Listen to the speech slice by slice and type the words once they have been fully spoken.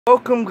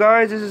Welcome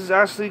guys, this is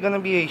actually gonna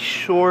be a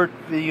short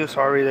video.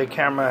 Sorry, the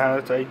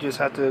camera I just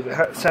had to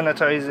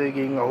sanitize it,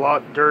 getting a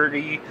lot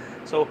dirty.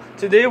 So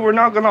today we're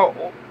not gonna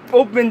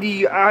open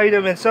the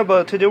item and stuff,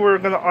 but today we're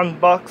gonna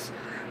unbox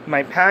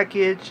my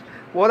package,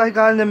 what I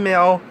got in the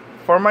mail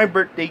for my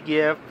birthday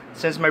gift.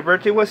 Since my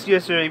birthday was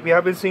yesterday, if you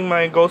haven't seen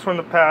my Ghost from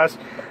the Past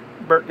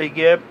birthday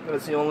gift,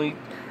 that's the only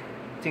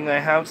thing I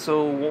have.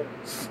 So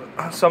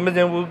some of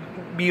them will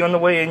be on the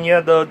way, and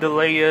yeah, the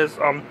delay is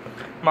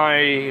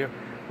my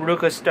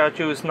Ruka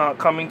statue is not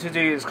coming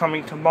today, it's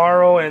coming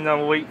tomorrow, and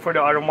I'll wait for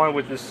the other one,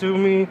 which is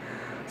Sumi.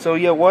 So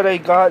yeah, what I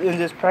got in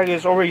this package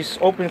is already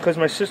open because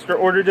my sister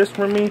ordered this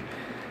for me.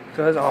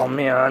 Because, oh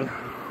man.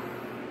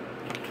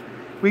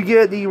 We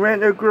get the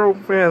Rent a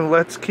Girlfriend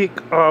Let's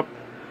Kick Up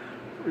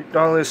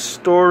ridiculous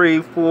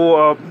story full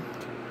of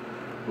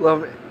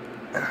love.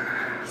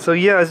 So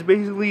yeah, it's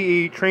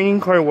basically a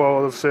training card.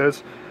 Well, it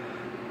says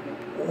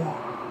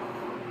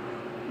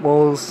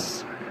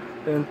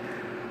and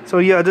so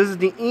yeah, this is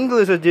the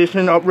English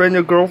edition of Rent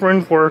a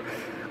Girlfriend for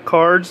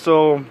cards.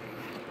 So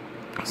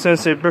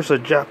since if there's a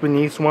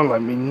Japanese one,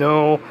 let me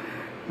know.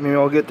 Maybe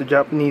I'll get the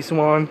Japanese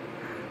one.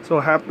 So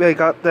happy I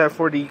got that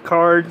for the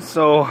cards.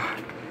 So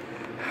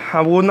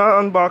I will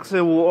not unbox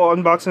it. We'll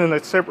unbox it in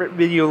a separate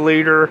video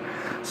later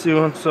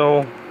soon.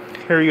 So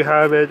here you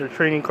have it, the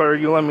trading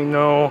card. You let me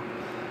know.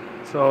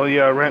 So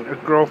yeah, Rent a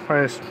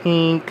Girlfriend is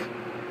pink.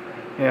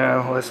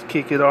 Yeah, let's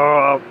kick it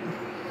off.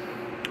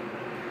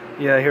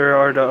 Yeah, here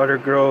are the other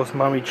girls,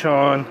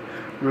 Mami-chan,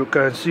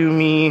 Ruka and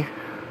Sumi.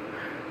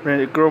 Rent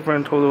a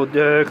Girlfriend total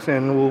decks,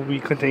 and will be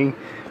containing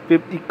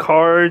 50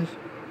 cards,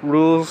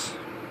 rules.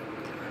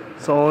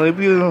 So if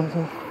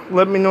you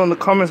let me know in the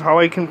comments how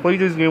I can play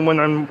this game when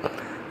I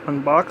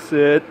unbox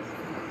it.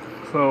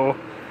 So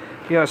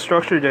yeah,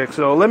 structure deck.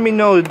 So let me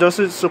know, does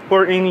it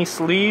support any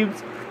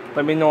sleeves?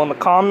 Let me know in the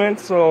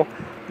comments. So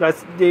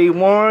that's day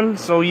 1.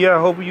 So yeah,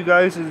 I hope you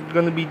guys is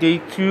gonna be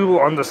day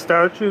 2 on the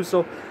statue.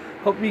 So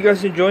hope you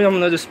guys enjoy. I'm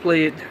gonna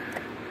display it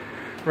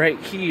right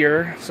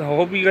here. So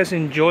hope you guys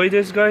enjoy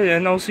this, guys,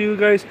 and I'll see you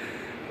guys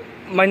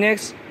my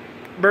next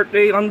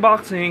birthday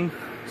unboxing.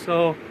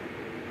 So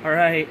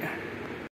alright.